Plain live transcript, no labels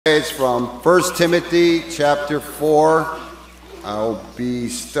It's from 1 Timothy chapter 4. I'll be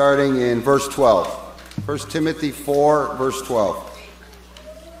starting in verse 12. 1 Timothy 4, verse 12.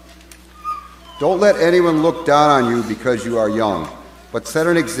 Don't let anyone look down on you because you are young, but set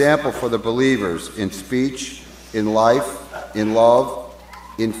an example for the believers in speech, in life, in love,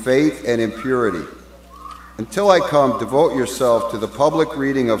 in faith, and in purity. Until I come, devote yourself to the public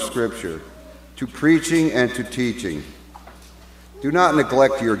reading of Scripture, to preaching and to teaching. Do not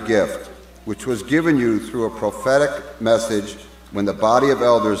neglect your gift, which was given you through a prophetic message when the body of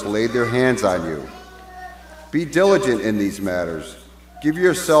elders laid their hands on you. Be diligent in these matters. Give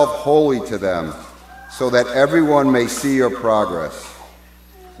yourself wholly to them, so that everyone may see your progress.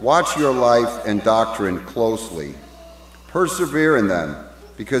 Watch your life and doctrine closely. Persevere in them,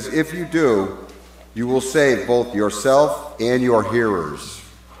 because if you do, you will save both yourself and your hearers.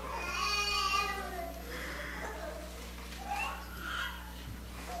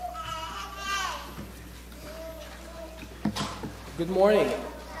 Good morning.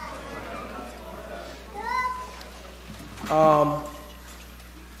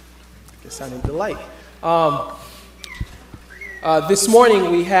 Guess I need the light. This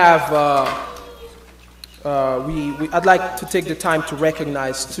morning we have, I'd like to take the time to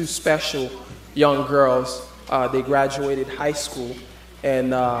recognize two special young girls. They graduated high school,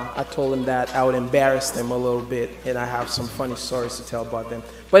 and I told them that I would embarrass them a little bit, and I have some funny stories to tell about them.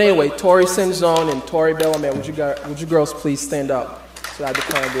 But anyway, Tori Senzone and Tori Bellarmine, would you girls please stand up so that the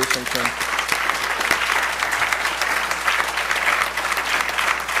congregation can.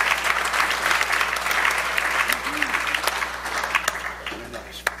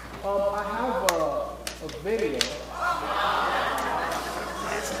 I have a video.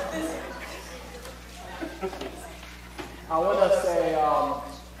 I want to say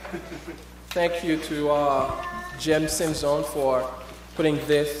thank you to Jem Senzone for putting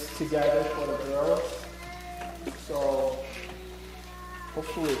this together for the girls. So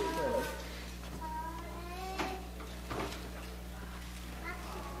hopefully it's good.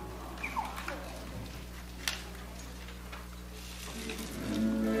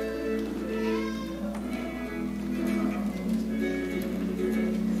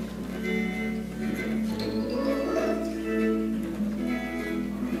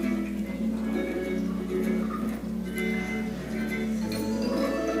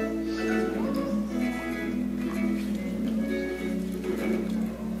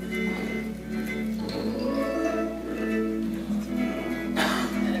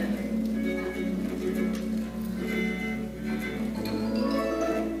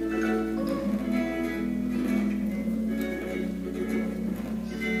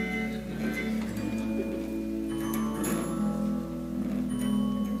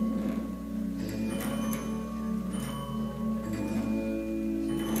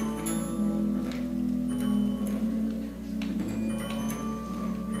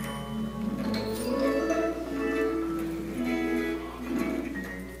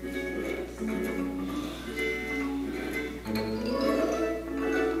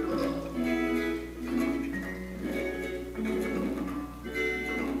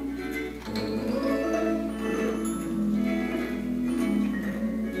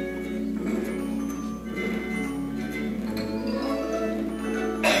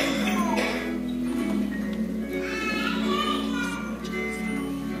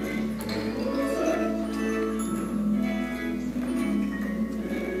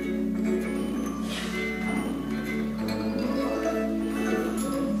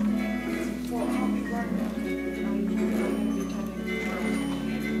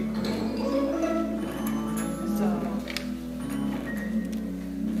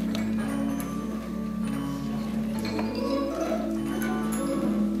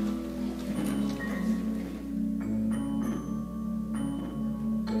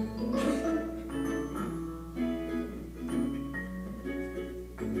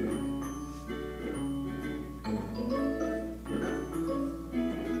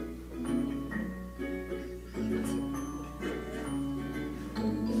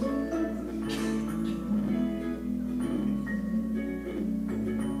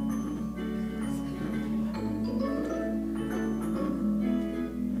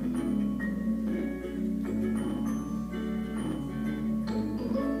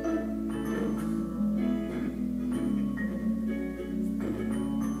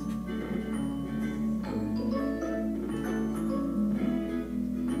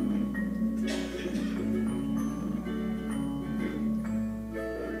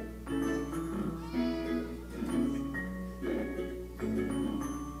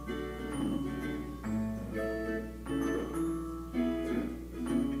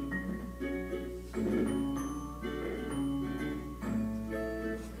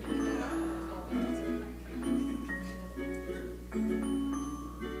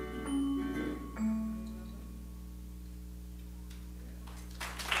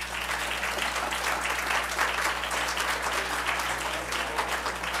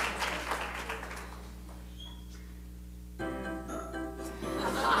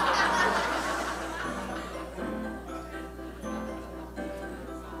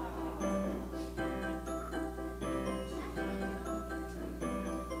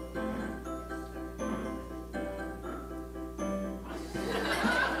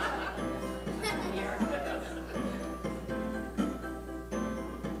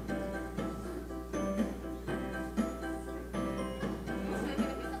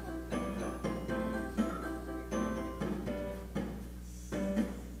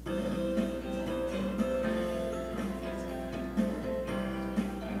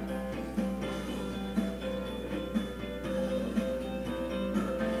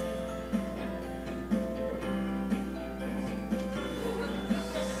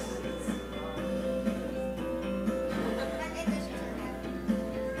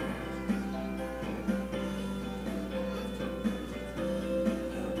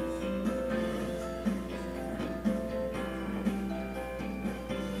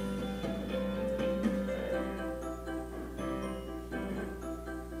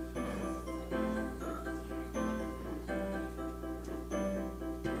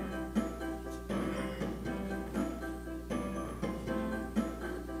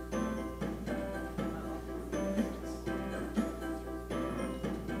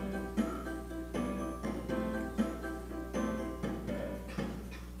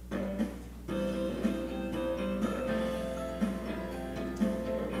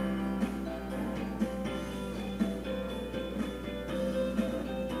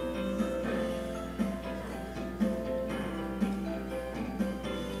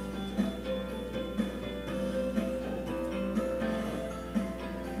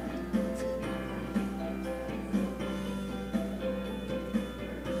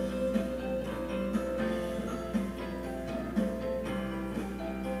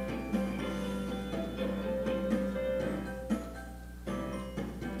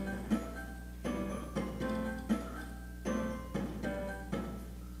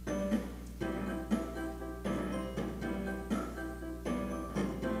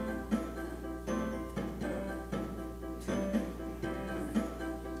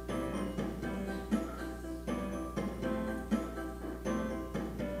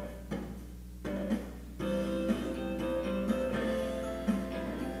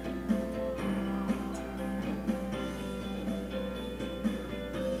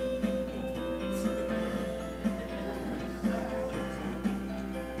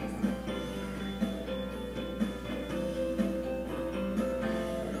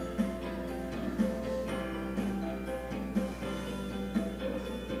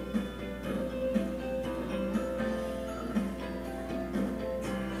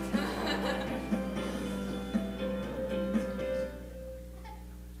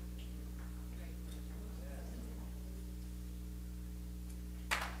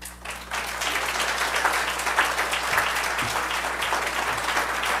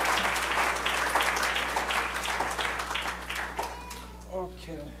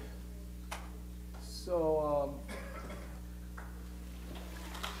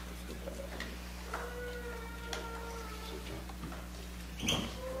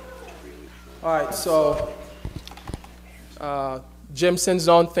 All right, so Jim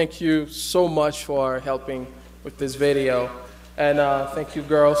Senzon, thank you so much for helping with this video. And thank you,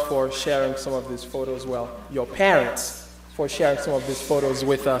 girls, for sharing some of these photos. Well, your parents for sharing some of these photos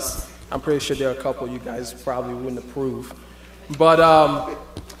with us. I'm pretty sure there are a couple you guys probably wouldn't approve. But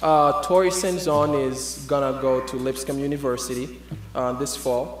Tori Senzon is going to go to Lipscomb University this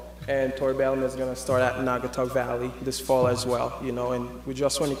fall. And Tori Bellum is going to start at Naugatuck Valley this fall as well, you know, and we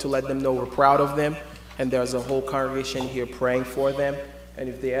just wanted to let them know we're proud of them, and there's a whole congregation here praying for them, and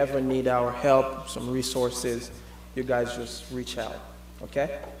if they ever need our help, some resources, you guys just reach out,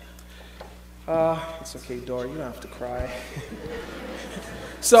 okay? It's okay, Dory, you don't have to cry.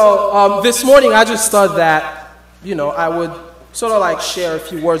 So this morning I just thought that, you know, I would sort of like share a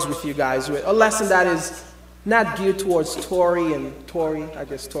few words with you guys with a lesson that is not geared towards Tori and Tori, I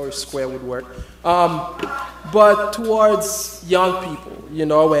guess Tori Square would work, but towards young people, you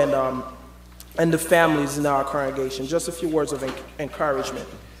know, and the families in our congregation. Just a few words of encouragement.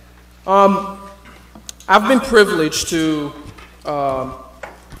 I've been privileged to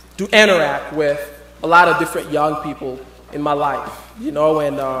interact with a lot of different young people in my life, you know,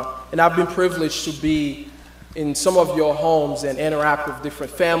 and I've been privileged to be in some of your homes and interact with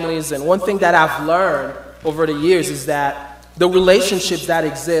different families. And one thing that I've learned over the years is that the relationships that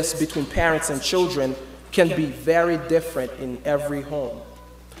exist between parents and children can be very different in every home.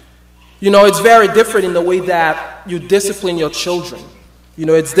 You know, it's very different in the way that you discipline your children. You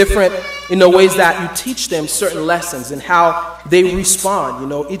know, it's different in the ways that you teach them certain lessons and how they respond. You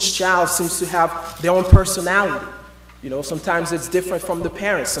know, each child seems to have their own personality. You know, sometimes it's different from the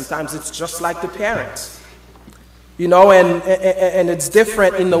parents. Sometimes it's just like the parents. You know, and it's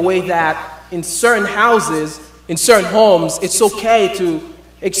different in the way that in certain houses, in certain homes, it's okay to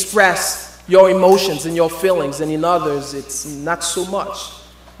express your emotions and your feelings, and in others, it's not so much,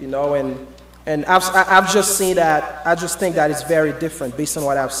 you know, and I've just seen that, I just think that it's very different based on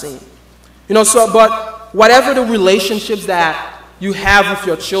what I've seen. You know, so, but whatever the relationships that you have with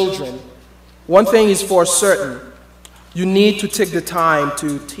your children, one thing is for certain, you need to take the time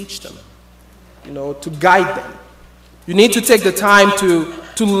to teach them, you know, to guide them. You need to take the time to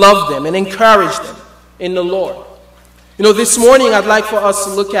love them and encourage them in the Lord. You know, this morning I'd like for us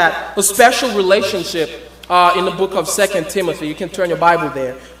to look at a special relationship in the book of 2 Timothy. You can turn your Bible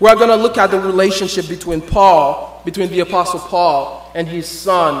there. We're going to look at the relationship between the Apostle Paul and his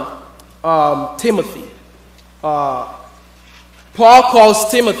son Timothy. Paul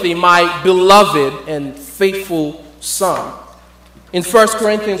calls Timothy my beloved and faithful son. In 1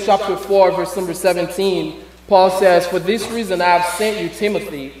 Corinthians chapter 4, verse number 17, Paul says, "For this reason I have sent you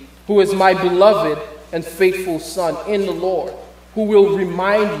Timothy, who is my beloved and faithful son in the Lord, who will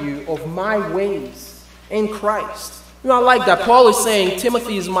remind you of my ways in Christ." You know, I like that. Paul is saying,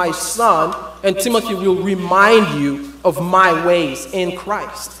 Timothy is my son, and Timothy will remind you of my ways in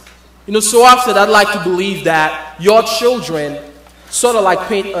Christ. You know, so often I'd like to believe that your children sort of like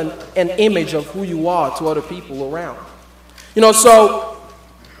paint an image of who you are to other people around. You know, so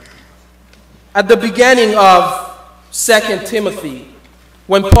at the beginning of 2 Timothy,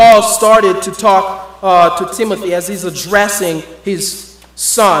 when Paul started to talk to Timothy as he's addressing his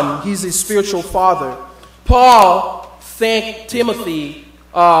son, he's his spiritual father, Paul thanked Timothy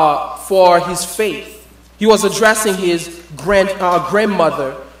for his faith. He was addressing his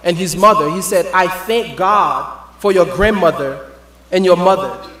grandmother and his mother. He said, "I thank God for your grandmother and your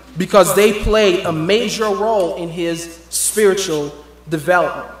mother because they played a major role in his spiritual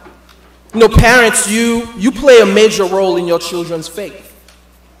development." You know, parents, you play a major role in your children's faith.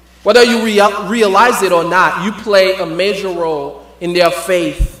 Whether you realize it or not, you play a major role in their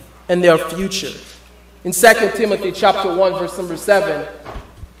faith and their future. In 2 Timothy chapter 1, verse number 7,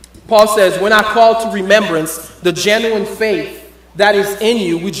 Paul says, "When I call to remembrance the genuine faith that is in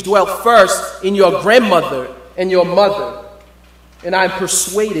you, which dwelt first in your grandmother and your mother, and I am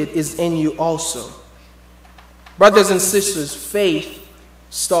persuaded is in you also." Brothers and sisters, faith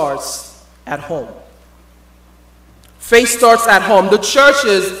starts at home. Faith starts at home. The church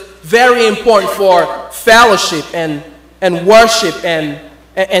is very important for fellowship and worship and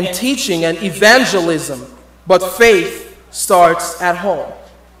teaching and evangelism, but faith starts at home.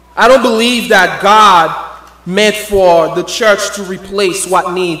 I don't believe that God meant for the church to replace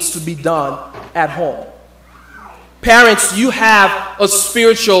what needs to be done at home. Parents, you have a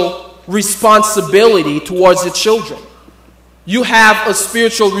spiritual responsibility towards the children. You have a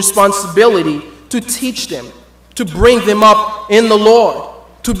spiritual responsibility to teach them, to bring them up in the Lord,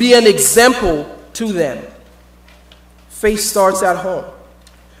 to be an example to them. Faith starts at home.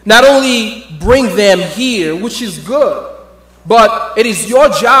 Not only bring them here, which is good, but it is your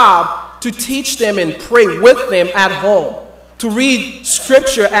job to teach them and pray with them at home, to read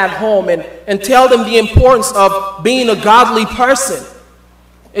scripture at home and tell them the importance of being a godly person.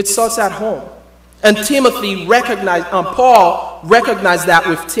 It starts at home. And Paul recognized that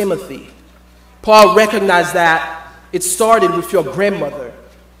with Timothy. Paul recognized that it started with your grandmother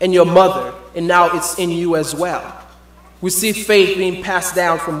and your mother, and now it's in you as well. We see faith being passed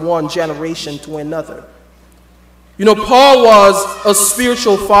down from one generation to another. You know, Paul was a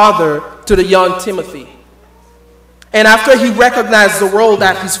spiritual father to the young Timothy. And after he recognized the role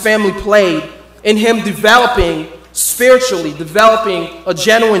that his family played in him developing spiritually, developing a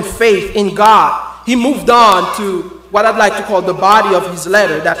genuine faith in God, he moved on to what I'd like to call the body of his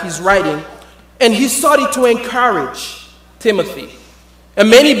letter that he's writing. And he started to encourage Timothy. And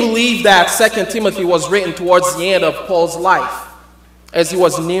many believe that 2 Timothy was written towards the end of Paul's life as he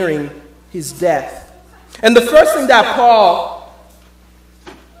was nearing his death. And the first thing that Paul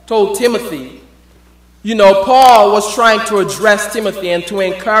told Timothy, you know, Paul was trying to address Timothy and to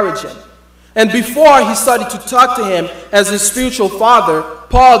encourage him. And before he started to talk to him as his spiritual father,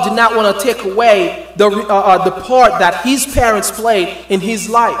 Paul did not want to take away the part that his parents played in his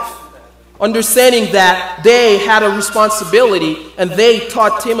life. Understanding that they had a responsibility and they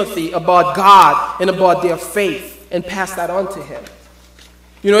taught Timothy about God and about their faith and passed that on to him.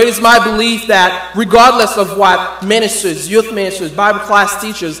 You know, it is my belief that regardless of what ministers, youth ministers, Bible class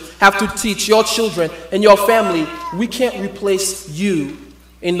teachers have to teach your children and your family, we can't replace you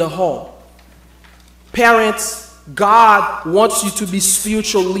in the home. Parents, God wants you to be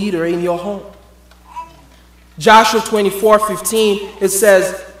spiritual leader in your home. Joshua 24:15, it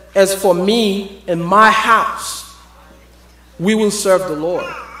says, "As for me and my house, we will serve the Lord."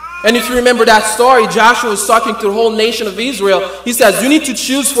 And if you remember that story, Joshua was talking to the whole nation of Israel. He says, you need to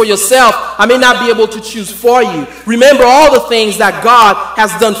choose for yourself. I may not be able to choose for you. Remember all the things that God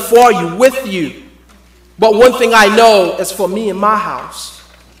has done for you, with you. But one thing I know, as for me and my house,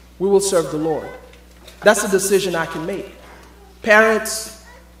 we will serve the Lord. That's a decision I can make. Parents,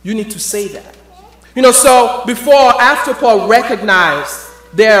 you need to say that. You know, so after Paul recognized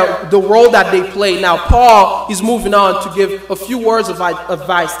the role that they played, now Paul is moving on to give a few words of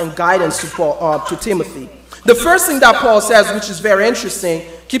advice and guidance to Timothy. The first thing that Paul says, which is very interesting,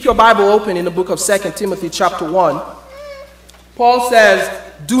 keep your Bible open in the book of 2 Timothy chapter 1. Paul says,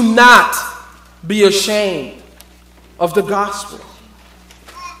 do not be ashamed of the gospel.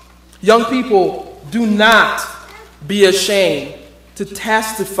 Young people, do not be ashamed to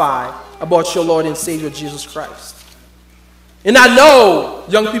testify about your Lord and Savior Jesus Christ. And I know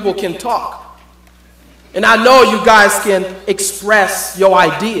young people can talk. And I know you guys can express your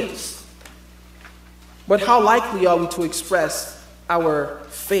ideas. But how likely are we to express our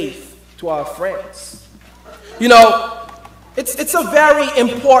faith to our friends? You know, it's a very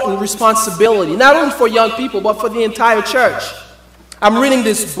important responsibility, not only for young people, but for the entire church. I'm reading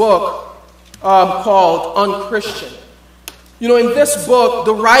this book called Unchristian. You know, in this book,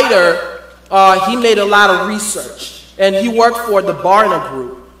 the writer, he made a lot of research. And he worked for the Barna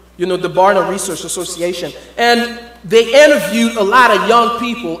Group, you know, the Barna Research Association. And they interviewed a lot of young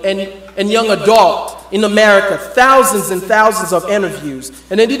people and young adults in America, thousands and thousands of interviews.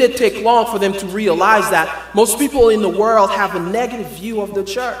 And it didn't take long for them to realize that most people in the world have a negative view of the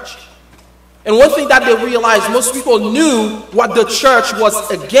church. And one thing that they realized, most people knew what the church was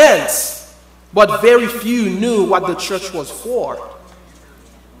against, but very few knew what the church was for.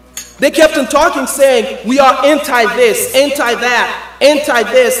 They kept on talking, saying, we are anti-this, anti-that,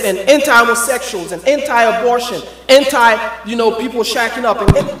 anti-this, and anti-homosexuals, and anti-abortion, people shacking up.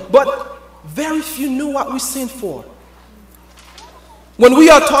 But very few knew what we stand for. When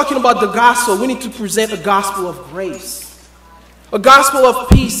we are talking about the gospel, we need to present a gospel of grace, a gospel of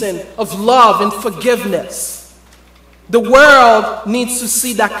peace and of love and forgiveness. The world needs to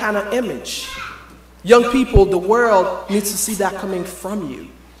see that kind of image. Young people, the world needs to see that coming from you.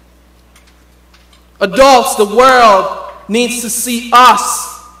 Adults, the world needs to see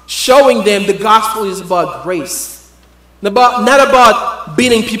us showing them the gospel is about grace. Not about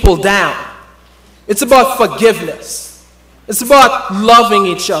beating people down. It's about forgiveness. It's about loving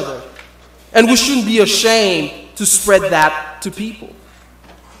each other. And we shouldn't be ashamed to spread that to people.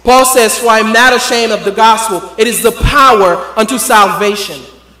 Paul says, for I am not ashamed of the gospel. It is the power unto salvation.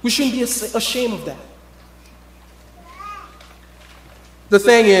 We shouldn't be ashamed of that. The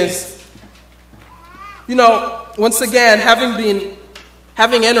thing is, you know, once again,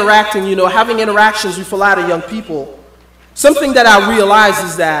 having interactions with a lot of young people, something that I realize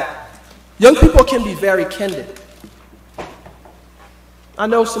is that young people can be very candid. I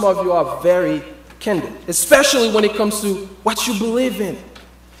know some of you are very candid, especially when it comes to what you believe in.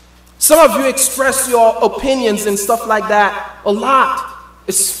 Some of you express your opinions and stuff like that a lot,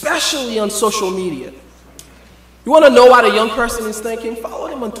 especially on social media. You want to know what a young person is thinking? Follow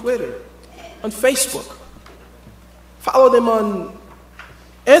them on Twitter, on Facebook. Follow them on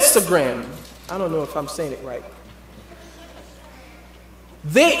Instagram. I don't know if I'm saying it right.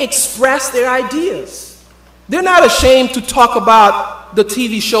 They express their ideas. They're not ashamed to talk about the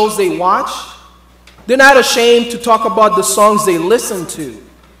TV shows they watch. They're not ashamed to talk about the songs they listen to.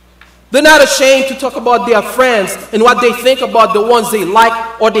 They're not ashamed to talk about their friends and what they think about the ones they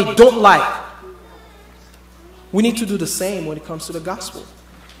like or they don't like. We need to do the same when it comes to the gospel.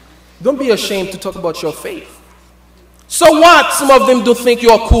 Don't be ashamed to talk about your faith. So what? Some of them don't think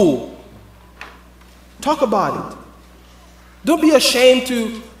you're cool. Talk about it. Don't be ashamed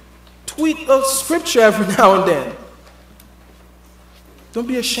to tweet a scripture every now and then. Don't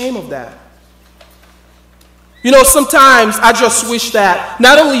be ashamed of that. You know, sometimes I just wish that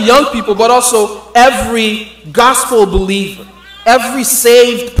not only young people, but also every gospel believer, every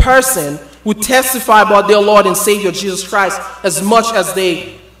saved person would testify about their Lord and Savior Jesus Christ as much as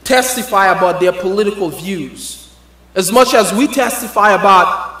they testify about their political views, as much as we testify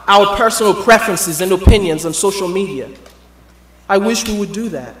about our personal preferences and opinions on social media. I wish we would do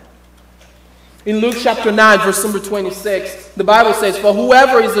that. In Luke chapter 9, verse number 26, the Bible says, "For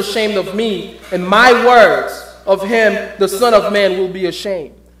whoever is ashamed of me and my words, of him the Son of Man will be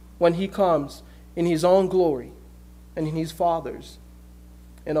ashamed when he comes in his own glory and in his Father's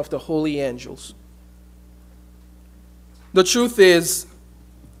and of the holy angels." The truth is,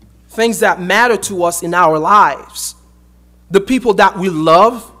 things that matter to us in our lives, the people that we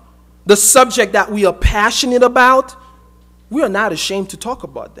love, the subject that we are passionate about, we are not ashamed to talk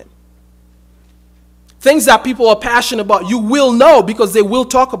about them. Things that people are passionate about, you will know because they will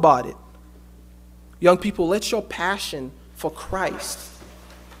talk about it. Young people, let your passion for Christ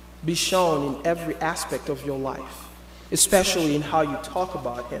be shown in every aspect of your life, especially in how you talk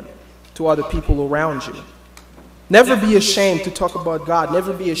about him to other people around you. Never be ashamed to talk about God.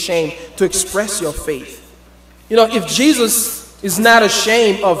 Never be ashamed to express your faith. You know, if Jesus is not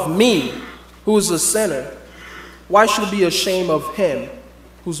ashamed of me, who is a sinner, why should I be ashamed of him,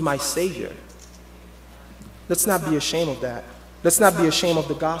 who's my Savior? Let's not be ashamed of that. Let's not be ashamed of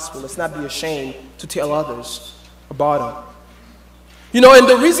the gospel. Let's not be ashamed to tell others about him. You know, and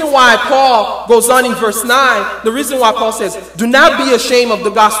the reason why Paul goes on in verse 9, the reason why Paul says, do not be ashamed of the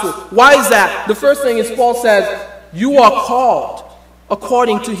gospel. Why is that? The first thing is Paul says, you are called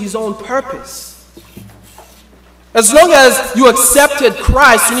according to his own purpose. As long as you accepted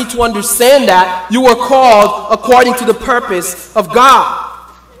Christ, you need to understand that you were called according to the purpose of God.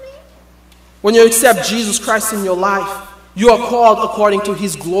 When you accept Jesus Christ in your life, you are called according to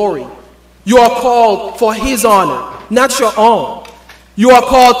his glory. You are called for his honor, not your own. You are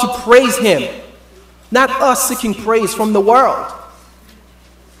called to praise him, not us seeking praise from the world.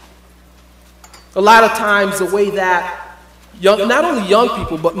 A lot of times the way that not only young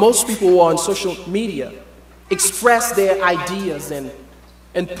people, but most people who are on social media express their ideas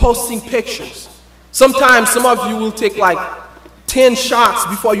and posting pictures. Sometimes some of you will take like 10 shots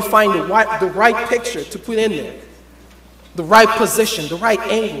before you find the right picture to put in there. The right position, the right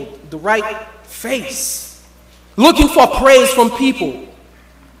angle, the right face. Looking for praise from people.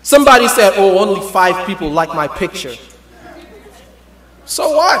 Somebody said, oh, only 5 people like my picture.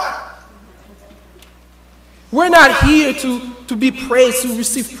 So what? We're not here to be praised, to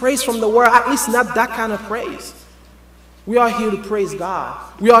receive praise from the world, at least not that kind of praise. We are here to praise God.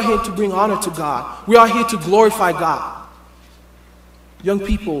 We are here to bring honor to God. We are here to glorify God. Young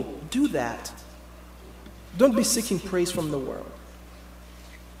people, do that. Don't be seeking praise from the world.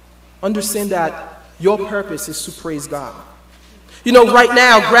 Understand that your purpose is to praise God. You know, right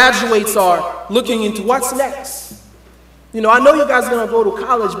now, graduates are looking into what's next. You know, I know you guys are going to go to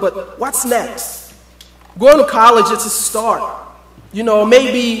college, but what's next? Going to college, it's a start. You know,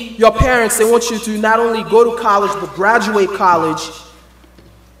 maybe your parents, they want you to not only go to college, but graduate college,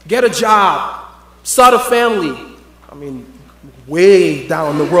 get a job, start a family. I mean, way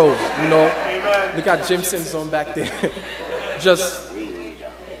down the road, you know. Look at Jim Sims on back there. Just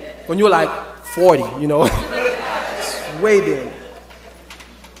when you're like 40, you know. It's way there.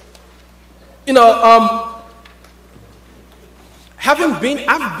 You know, I've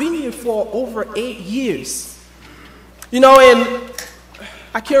been here for over 8 years. You know, and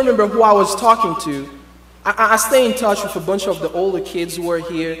I can't remember who I was talking to. I stay in touch with a bunch of the older kids who are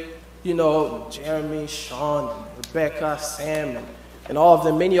here. You know, Jeremy, Sean, Rebecca, Sam, and all of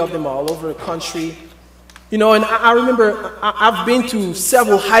them. Many of them are all over the country. You know, and I remember I've been to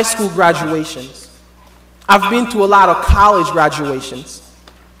several high school graduations. I've been to a lot of college graduations.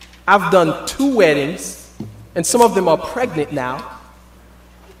 I've done 2 weddings, and some of them are pregnant now.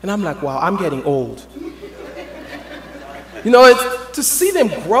 And I'm like, wow, I'm getting old. You know, it's, to see them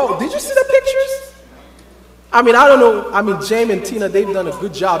grow. Did you see the pictures? I mean, I don't know. I mean, James and Tina, they've done a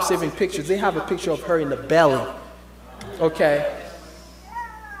good job saving pictures. They have a picture of her in the belly. Okay.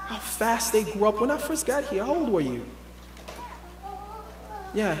 How fast they grew up. When I first got here, how old were you?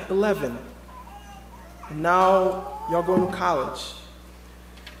 Yeah, 11. And now you're going to college.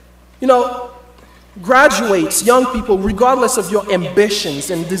 You know, graduates, young people, regardless of your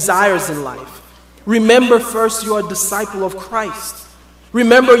ambitions and desires in life, remember first you're a disciple of Christ.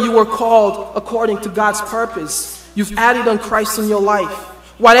 Remember you were called according to God's purpose. You've added on Christ in your life.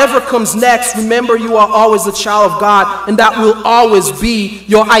 Whatever comes next, remember you are always a child of God, and that will always be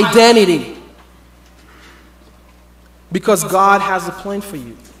your identity. Because God has a plan for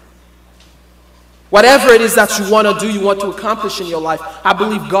you. Whatever it is that you want to do, you want to accomplish in your life, I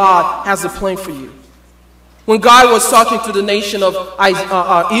believe God has a plan for you. When God was talking to the nation of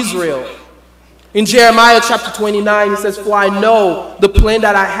Israel, in Jeremiah chapter 29, he says, "For I know the plan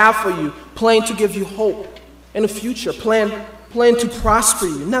that I have for you, plan to give you hope and a future, plan to prosper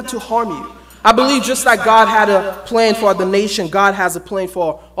you, not to harm you." I believe just like God had a plan for the nation, God has a plan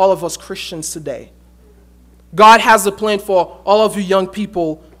for all of us Christians today. God has a plan for all of you young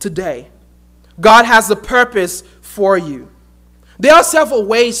people today. God has a purpose for you. There are several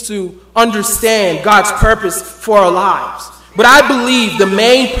ways to understand God's purpose for our lives. But I believe the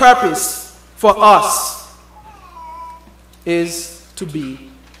main purpose for us is to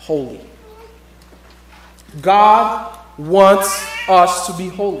be holy. God wants us to be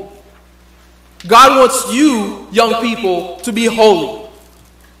holy. God wants you, young people, to be holy.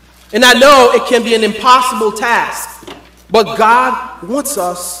 And I know it can be an impossible task, but God wants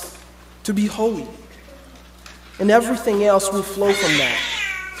us to be holy. And everything else will flow from that.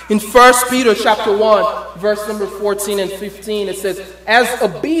 In 1 Peter chapter 1, verse number 14 and 15, it says, "As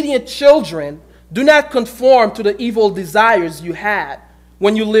obedient children, do not conform to the evil desires you had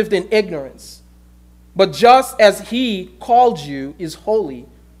when you lived in ignorance. But just as he called you is holy,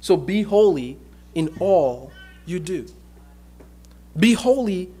 so be holy in all you do." Be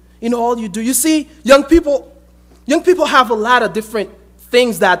holy in all you do. You see, young people have a lot of different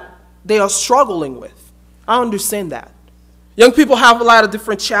things that they are struggling with. I understand that. Young people have a lot of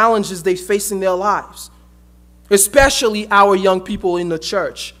different challenges they face in their lives, especially our young people in the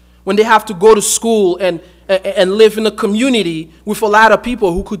church, when they have to go to school and live in a community with a lot of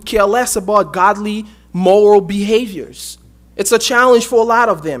people who could care less about godly, moral behaviors. It's a challenge for a lot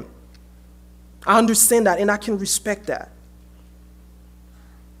of them. I understand that, and I can respect that.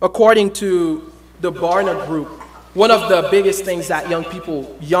 According to the Barna Group, one of the biggest things that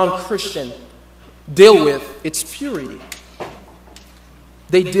young Christians deal with, it's purity.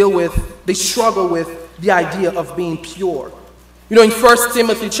 They struggle with the idea of being pure. You know, in 1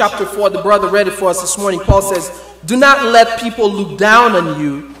 Timothy chapter 4, the brother read it for us this morning, Paul says, "Do not let people look down on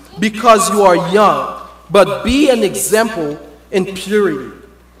you because you are young, but be an example in purity."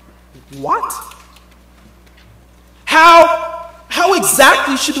 What? How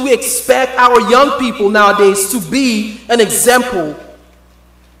exactly should we expect our young people nowadays to be an example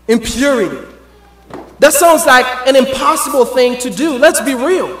in purity? That sounds like an impossible thing to do. Let's be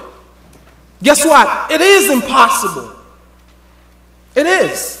real. Guess what? It is impossible. It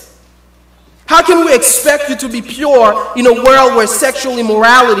is. How can we expect you to be pure in a world where sexual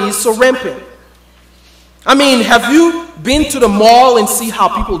immorality is so rampant? I mean, have you been to the mall and see how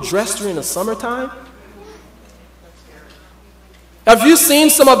people dress during the summertime? Have you seen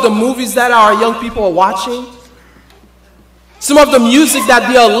some of the movies that our young people are watching? Some of the music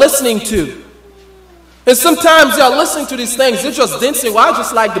that they are listening to? And sometimes they are listening to these things, they're just dancing, well, I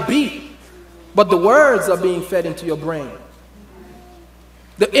just like the beat. But the words are being fed into your brain.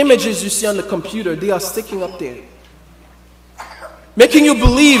 The images you see on the computer, they are sticking up there. Making you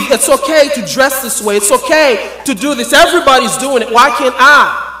believe it's okay to dress this way, it's okay to do this, everybody's doing it, why can't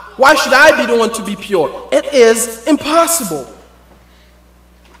I? Why should I be the one to be pure? It is impossible.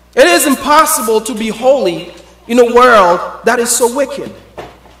 It is impossible to be holy in a world that is so wicked.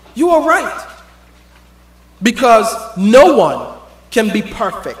 You are right. Because no one can be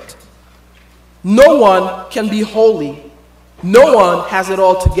perfect. No one can be holy. No one has it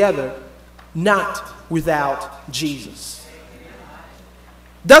all together, not without Jesus.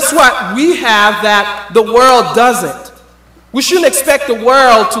 That's what we have that the world doesn't. We shouldn't expect the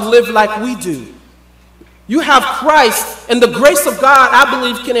world to live like we do. You have Christ, and the grace of God, I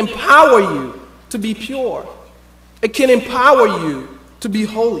believe, can empower you to be pure. It can empower you to be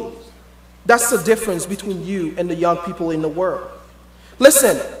holy. That's the difference between you and the young people in the world.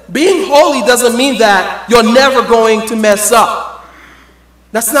 Listen, being holy doesn't mean that you're never going to mess up.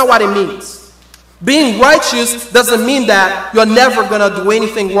 That's not what it means. Being righteous doesn't mean that you're never going to do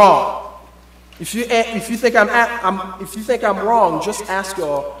anything wrong. If you think I'm wrong, just ask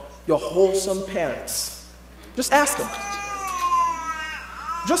your wholesome parents. Just ask them.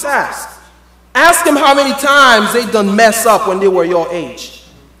 Just ask. Ask them how many times they done mess up when they were your age.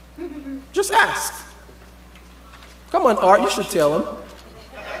 Just ask. Come on, Art, you should tell them.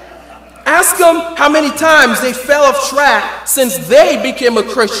 Ask them how many times they fell off track since they became a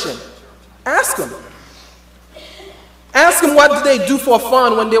Christian. Ask them. Ask them what did they do for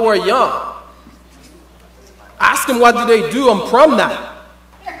fun when they were young. Ask them what did they do on prom night.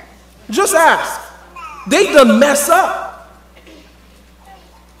 Just ask. They done mess up.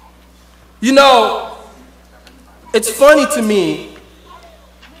 You know, it's funny to me,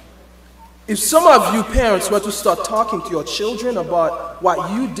 if some of you parents were to start talking to your children about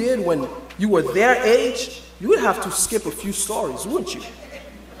what you did when you were their age, you would have to skip a few stories, wouldn't you?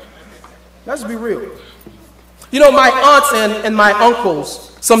 Let's be real. You know, my aunts and my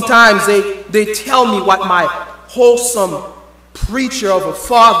uncles, sometimes they tell me what my wholesome preacher of a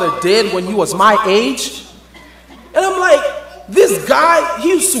father did when he was my age. And I'm like, this guy, he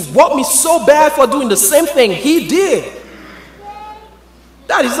used to whoop me so bad for doing the same thing he did.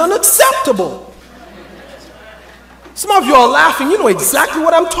 That is unacceptable. Some of you are laughing. You know exactly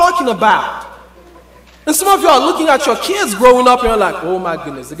what I'm talking about. And some of you are looking at your kids growing up and you're like, oh my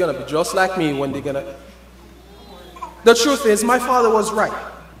goodness, they're going to be just like me when they're going to. The truth is, my father was right.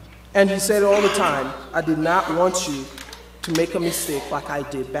 And he said it all the time, I did not want you to make a mistake like I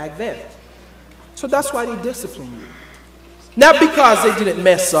did back then. So that's why they discipline you. Not because they didn't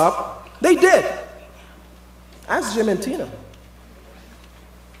mess up. They did. Ask Jim and Tina.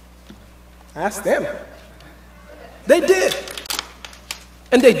 Ask them. They did.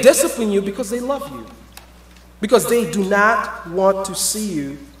 And they discipline you because they love you. Because they do not want to see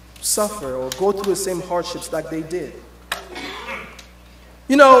you suffer or go through the same hardships like they did.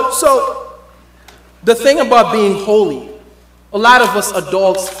 You know, so the thing about being holy, a lot of us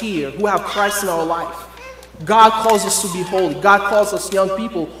adults here who have Christ in our life, God calls us to be holy. God calls us young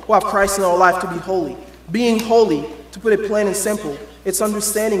people who have Christ in our life to be holy. Being holy, to put it plain and simple, it's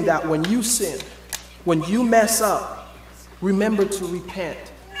understanding that when you sin, when you mess up, remember to repent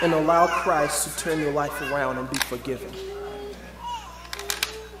and allow Christ to turn your life around and be forgiven.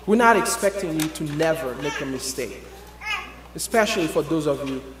 We're not expecting you to never make a mistake, especially for those of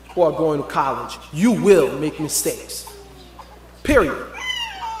you who are going to college. You will make mistakes, period.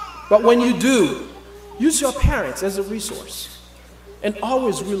 But when you do, use your parents as a resource and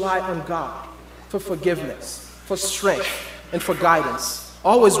always rely on God for forgiveness, for strength, and for guidance.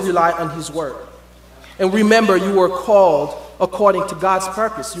 Always rely on His word. And remember, you were called according to God's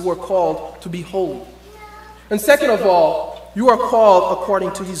purpose. You were called to be holy. And second of all, you are called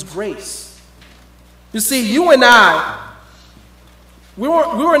according to His grace. You see, you and I, we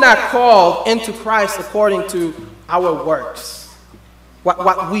were not called into Christ according to our works,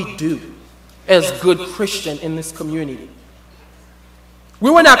 what we do as good Christian in this community. We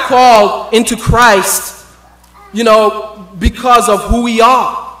were not called into Christ, you know, because of who we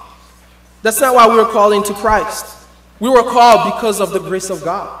are. That's not why we were called into Christ. We were called because of the grace of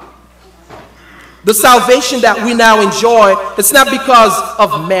God. The salvation that we now enjoy, it's not because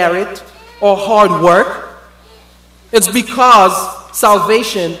of merit or hard work. It's because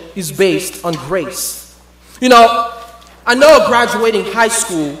salvation is based on grace. You know, I know graduating high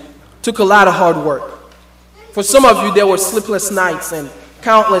school took a lot of hard work. For some of you, there were sleepless nights and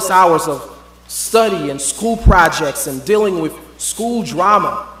countless hours of study and school projects and dealing with school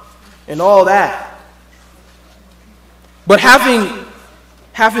drama and all that. But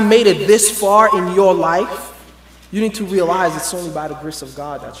having made it this far in your life, you need to realize it's only by the grace of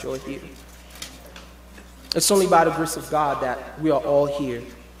God that you're here. It's only by the grace of God that we are all here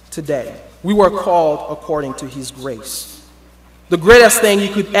today. We were called according to His grace. The greatest thing you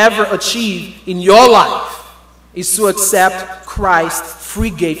could ever achieve in your life is to accept Christ's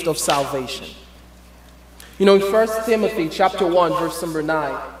free gift of salvation. You know, in 1 Timothy chapter 1, verse number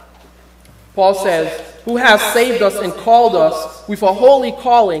 9, Paul says, who has saved us and called us with a holy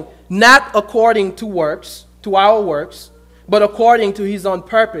calling, not according to works, to our works, but according to His own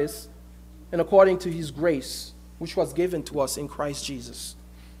purpose and according to His grace, which was given to us in Christ Jesus.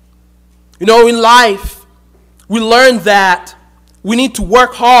 You know, in life, we learn that we need to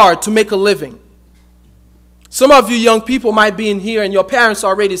work hard to make a living. Some of you young people might be in here and your parents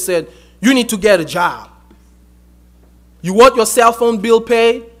already said, you need to get a job. You want your cell phone bill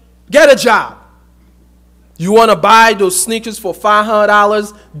paid? Get a job. You want to buy those sneakers for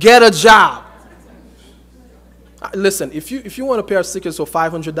 $500? Get a job. Listen, if you want a pair of sneakers for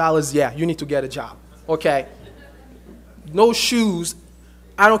 $500, yeah, you need to get a job. Okay? No shoes.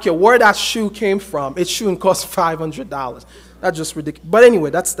 I don't care where that shoe came from. It shouldn't cost $500. That's just ridiculous. But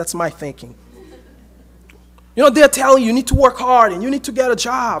anyway, that's my thinking. You know, they're telling you, you need to work hard and you need to get a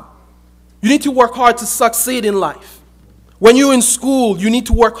job. You need to work hard to succeed in life. When you're in school, you need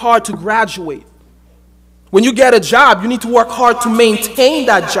to work hard to graduate. When you get a job, you need to work hard to maintain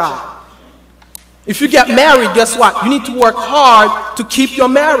that job. If you get married, guess what? You need to work hard to keep your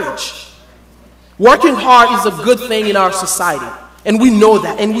marriage. Working hard is a good thing in our society. And we know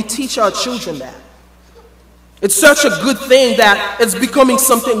that, and we teach our children that. It's such a good thing that it's becoming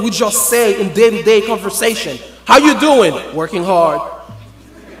something we just say in day-to-day conversation. How you doing? Working hard.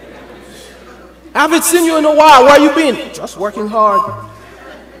 I haven't seen you in a while. Where you been? Just working hard.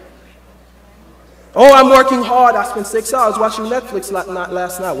 Oh, I'm working hard. I spent 6 hours watching Netflix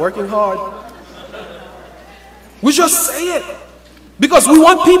last night. Working hard. We just say it because we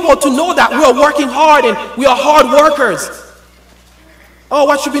want people to know that we are working hard and we are hard workers. Oh,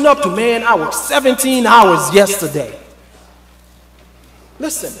 what you been up to? Man, I worked 17 hours yesterday.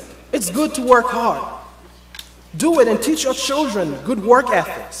 Listen, it's good to work hard. Do it and teach your children good work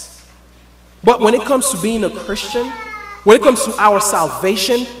ethics. But when it comes to being a Christian, when it comes to our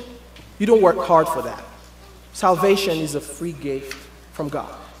salvation, you don't work hard for that. Salvation is a free gift from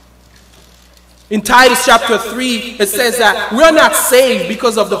God. In Titus chapter 3, it says that we're not saved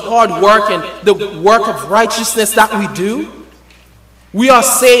because of the hard work and the work of righteousness that we do. We are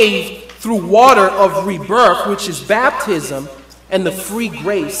saved through water of rebirth, which is baptism, and the free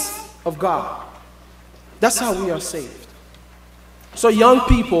grace of God. That's how we are saved. So young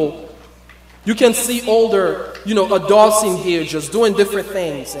people, you can see older, adults in here just doing different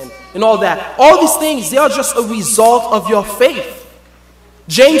things and all that. All these things, they are just a result of your faith.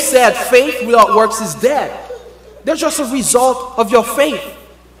 James said, faith without works is dead. They're just a result of your faith.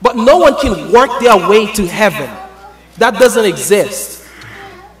 But no one can work their way to heaven. That doesn't exist.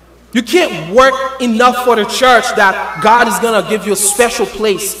 You can't work enough for the church that God is going to give you a special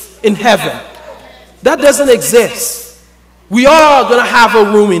place in heaven. That doesn't exist. We are going to have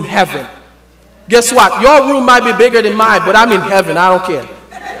a room in heaven. Guess what? Your room might be bigger than mine, but I'm in heaven. I don't care.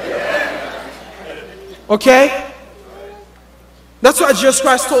 Okay? That's why Jesus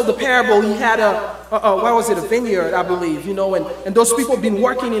Christ told the parable. He had a vineyard, I believe, and those people have been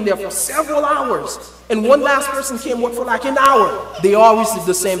working in there for several hours. And one last person came work for like an hour. They all received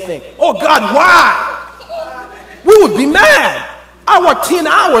the same thing. Oh God, why? We would be mad. I worked 10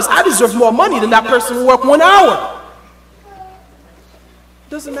 hours. I deserve more money than that person who worked 1 hour.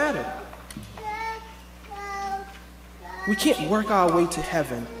 Doesn't matter. We can't work our way to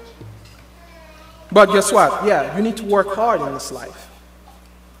heaven. But guess what? Yeah, you need to work hard in this life.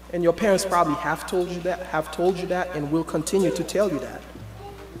 And your parents probably have told you that, and will continue to tell you that.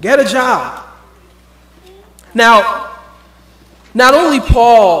 Get a job. Now, not only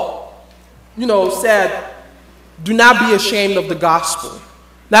Paul, said, do not be ashamed of the gospel.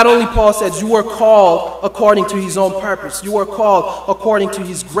 Not only Paul says you were called according to his own purpose. You were called according to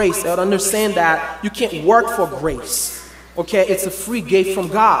his grace. And understand that you can't work for grace. Okay? It's a free gift from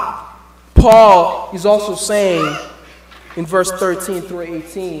God. Paul is also saying in verse 13 through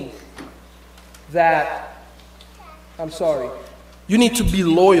 18 that, you need to be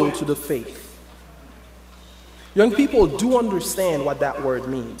loyal to the faith. Young people do understand what that word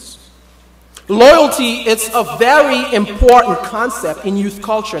means. Loyalty is a very important concept in youth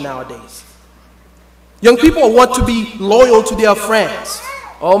culture nowadays. Young people want to be loyal to their friends.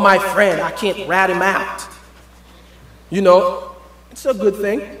 Oh, my friend, I can't rat him out. It's a good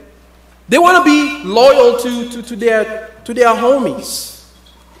thing. They want to be loyal to their homies.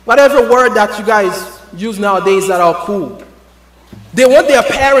 Whatever word that you guys use nowadays that are cool. They want their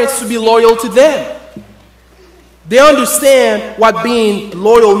parents to be loyal to them. They understand what being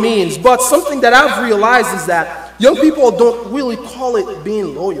loyal means. But something that I've realized is that young people don't really call it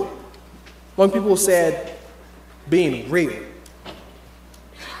being loyal. When people said being real.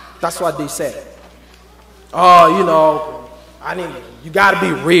 That's what they said. Oh, you got to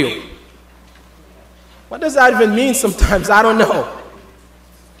be real. What does that even mean sometimes? I don't know.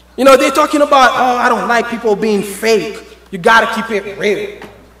 They're talking about, I don't like people being fake. You got to keep it real.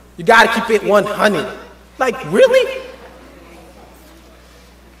 You got to keep it 100. Like, really?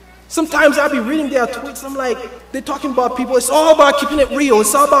 Sometimes I'll be reading their tweets. I'm like, they're talking about people. It's all about keeping it real.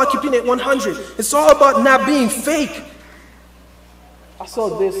 It's all about keeping it 100. It's all about not being fake. I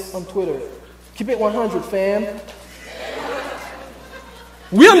saw this on Twitter. Keep it 100, fam.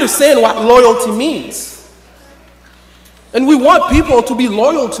 We understand what loyalty means. And we want people to be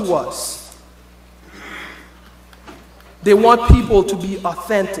loyal to us. They want people to be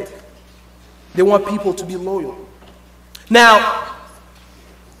authentic. They want people to be loyal. Now,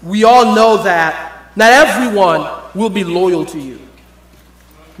 we all know that not everyone will be loyal to you.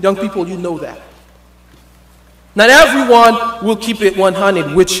 Young people, you know that. Not everyone will keep it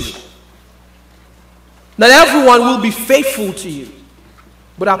 100 with you. Not everyone will be faithful to you.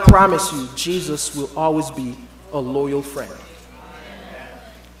 But I promise you, Jesus will always be a loyal friend.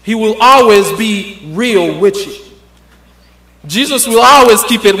 He will always be real with you. Jesus will always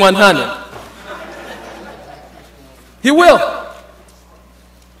keep it 100. He will.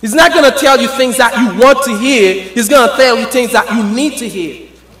 He's not going to tell you things that you want to hear. He's going to tell you things that you need to hear.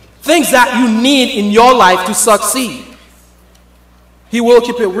 Things that you need in your life to succeed. He will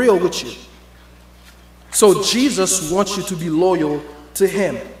keep it real with you. So Jesus wants you to be loyal to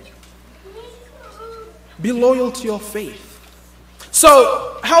him. Be loyal to your faith.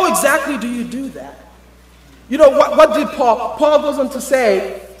 So how exactly do you do that? You know, what did Paul? Paul goes on to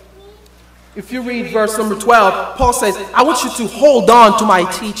say, if you read verse number 12, Paul says, I want you to hold on to my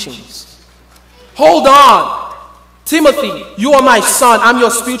teachings. Hold on. Timothy, you are my son. I'm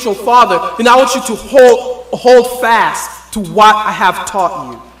your spiritual father. And I want you to hold fast to what I have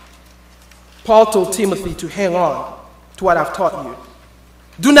taught you. Paul told Timothy to hang on to what I've taught you.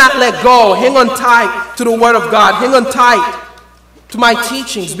 Do not let go. Hang on tight to the word of God. Hang on tight to my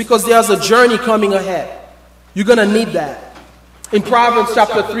teachings, because there's a journey coming ahead. You're going to need that. In Proverbs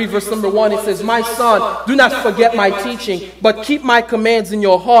chapter 3, verse number 1, it says, my son, do not forget my teaching, but keep my commands in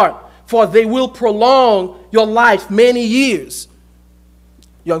your heart, for they will prolong your life many years.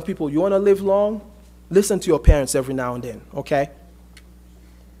 Young people, you want to live long? Listen to your parents every now and then, okay?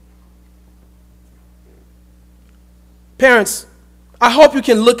 Parents, I hope you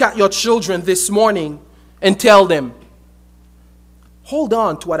can look at your children this morning and tell them, hold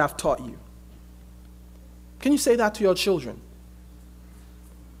on to what I've taught you. Can you say that to your children?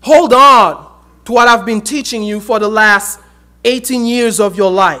 Hold on to what I've been teaching you for the last 18 years of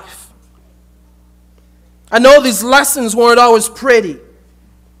your life. I know these lessons weren't always pretty.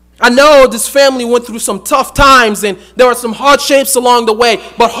 I know this family went through some tough times and there were some hardships along the way,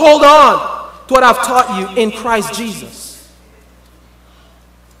 but hold on to what I've taught you in Christ Jesus.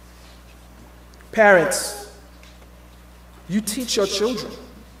 Parents, you teach your children.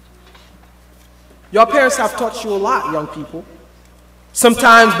 Your parents have taught you a lot, young people.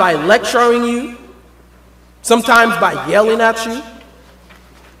 Sometimes by lecturing you, sometimes by yelling at you,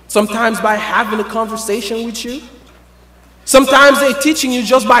 sometimes by having a conversation with you. Sometimes they're teaching you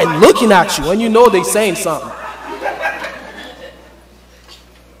just by looking at you, and you know they're saying something.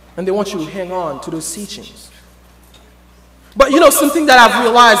 And they want you to hang on to those teachings. But you know, something that I've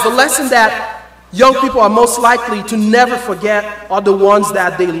realized, the lesson that young people are most likely to never forget are the ones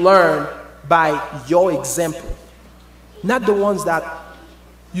that they learn by your example. Not the ones that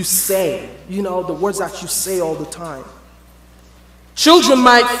you say, you know, the words that you say all the time. Children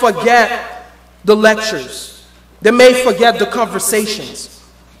might forget the lectures. They may forget the conversations.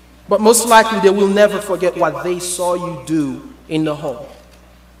 But most likely they will never forget what they saw you do in the home.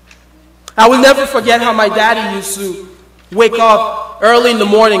 I will never forget how my daddy used to wake up early in the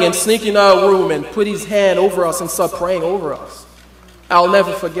morning and sneak in our room and put his hand over us and start praying over us. I'll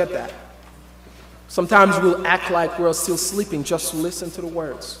never forget that. Sometimes we'll act like we're still sleeping just to listen to the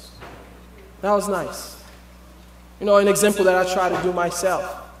words. That was nice. You know, an example that I try to do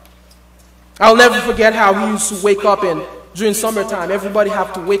myself. I'll never forget how we used to wake up, and during summertime, everybody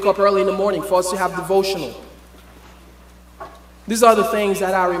have to wake up early in the morning for us to have devotional. These are the things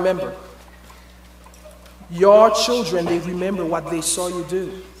that I remember. Your children, they remember what they saw you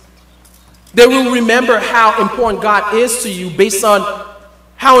do. They will remember how important God is to you based on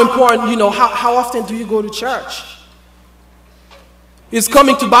how important, you know, how often do you go to church? Is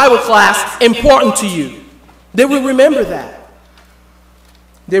coming to Bible class important to you? They will remember that.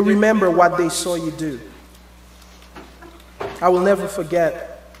 They remember what they saw you do. I will never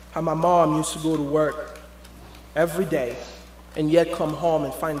forget how my mom used to go to work every day and yet come home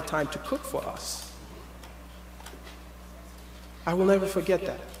and find time to cook for us. I will never forget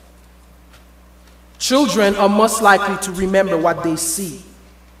that. Children are most likely to remember what they see.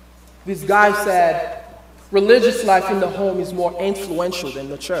 This guy said, religious life in the home is more influential than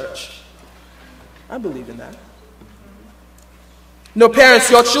the church. I believe in that. No, parents,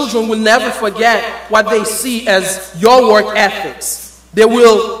 your children will never forget what they see as your work ethics. They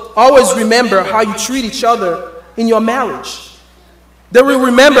will always remember how you treat each other in your marriage. They will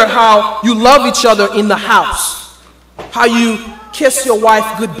remember how you love each other in the house, how you kiss your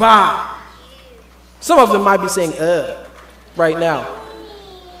wife goodbye. Some of them might be saying, right now.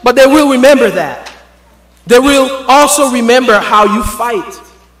 But they will remember that. They will also remember how you fight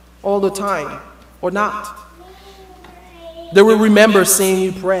all the time or not. They will remember seeing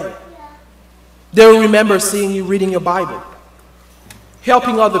you pray. They will remember seeing you reading your Bible,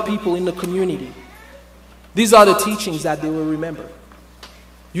 helping other people in the community. These are the teachings that they will remember.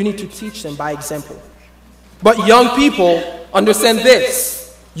 You need to teach them by example. But young people, understand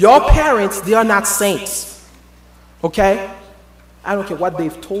this. Your parents, they are not saints. Okay? I don't care what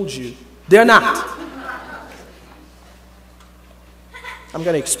they've told you. They're not. I'm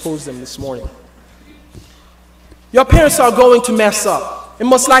going to expose them this morning. Your parents are going to mess up. And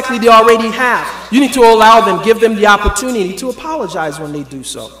most likely they already have. You need to allow them, give them the opportunity to apologize when they do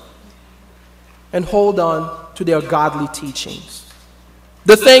so. And hold on to their godly teachings.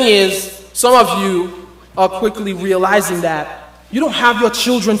 The thing is, some of you are quickly realizing that you don't have your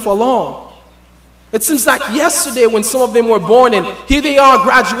children for long. It seems like yesterday when some of them were born and here they are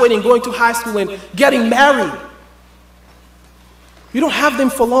graduating, going to high school and getting married. You don't have them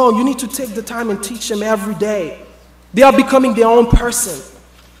for long. You need to take the time and teach them every day. They are becoming their own person.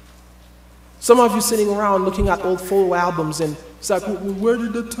 Some of you sitting around looking at old photo albums and it's like, where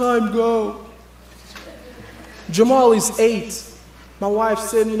did the time go? Jamal is 8. My wife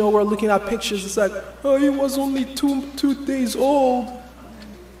said, we're looking at pictures. It's like, oh, he was only two days old.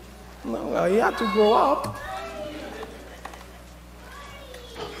 No, he had to grow up.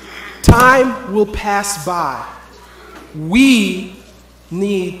 Time will pass by. We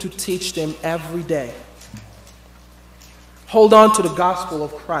need to teach them every day. Hold on to the gospel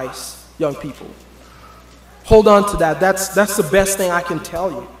of Christ, young people. Hold on to that. That's the best thing I can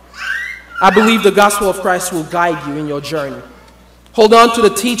tell you. I believe the gospel of Christ will guide you in your journey. Hold on to the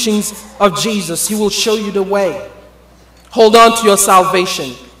teachings of Jesus. He will show you the way. Hold on to your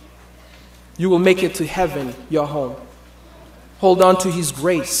salvation. You will make it to heaven, your home. Hold on to His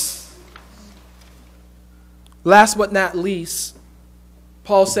grace. Last but not least,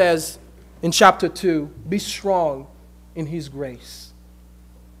 Paul says in chapter 2, be strong in His grace.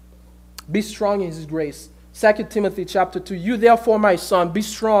 Be strong in His grace. 2 Timothy chapter 2, you therefore, my son, be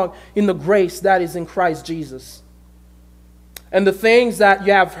strong in the grace that is in Christ Jesus. And the things that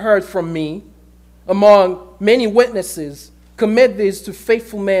you have heard from me among many witnesses, commit these to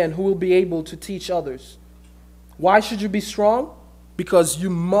faithful men who will be able to teach others. Why should you be strong? Because you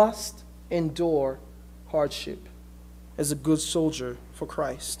must endure hardship as a good soldier for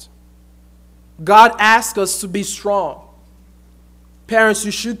Christ. God asks us to be strong. Parents,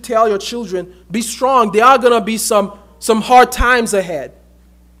 you should tell your children, be strong. There are going to be some hard times ahead.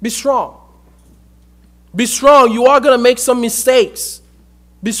 Be strong. Be strong. You are going to make some mistakes.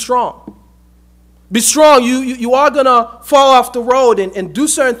 Be strong. Be strong. You are going to fall off the road and do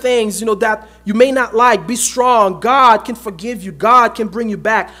certain things, that you may not like. Be strong. God can forgive you. God can bring you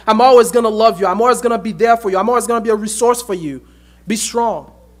back. I'm always going to love you. I'm always going to be there for you. I'm always going to be a resource for you. Be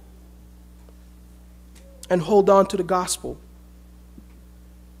strong. And hold on to the gospel.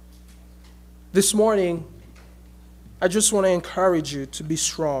 This morning, I just want to encourage you to be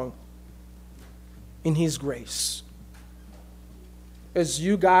strong in His grace. As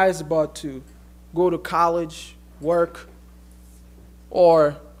you guys about to go to college, work,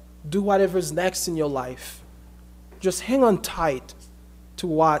 or do whatever's next in your life, just hang on tight to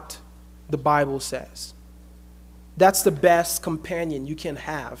what the Bible says. That's the best companion you can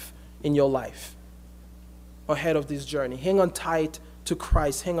have in your life ahead of this journey. Hang on tight to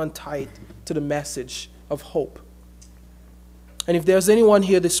Christ. Hang on tight to the message of hope. And if there's anyone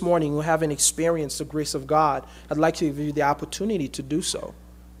here this morning who haven't experienced the grace of God, I'd like to give you the opportunity to do so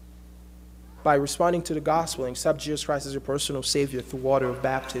by responding to the gospel and accept Jesus Christ as your personal Savior through water of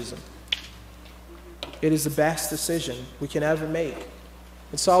baptism. It is the best decision we can ever make.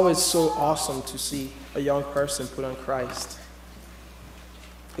 It's always so awesome to see a young person put on Christ.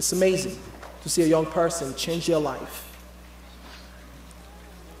 It's amazing to see a young person change their life.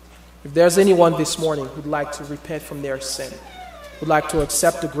 If there's anyone this morning who'd like to repent from their sin, would like to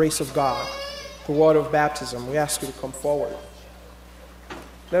accept the grace of God, the water of baptism, we ask you to come forward.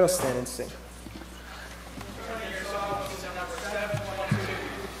 Let us stand and sing.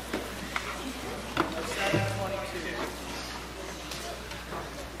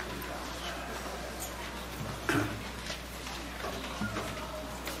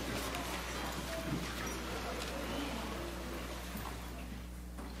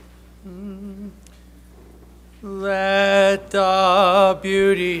 Let the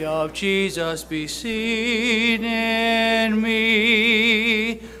beauty of Jesus be seen in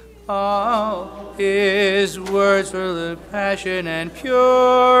me. All His words full of passion and purity.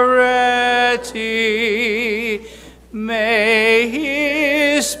 May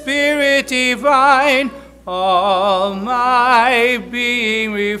His Spirit divine all my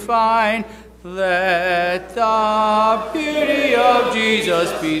being refine. Let the beauty of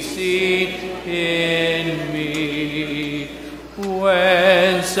Jesus be seen in me.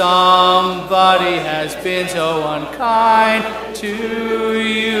 When somebody has been so unkind to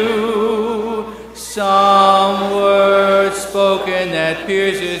you, some word spoken that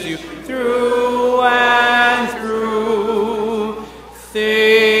pierces you through and through,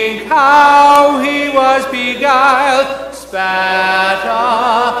 think how he was beguiled, spat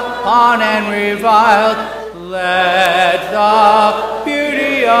upon and reviled. Let the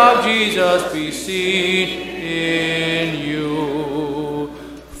beauty of Jesus be seen in you.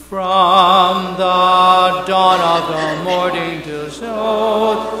 From the dawn of the morning till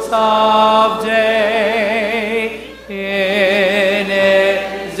close of day, in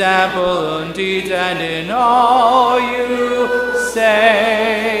example and deeds and in all you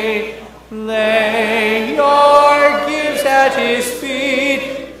say, lay your gifts at His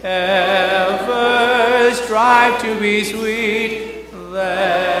feet, ever strive to be sweet.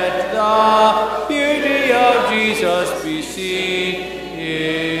 Let the beauty of Jesus be seen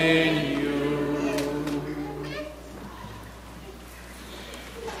in you.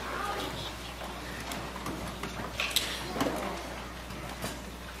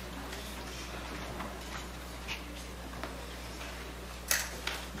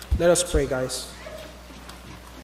 Let us pray, guys.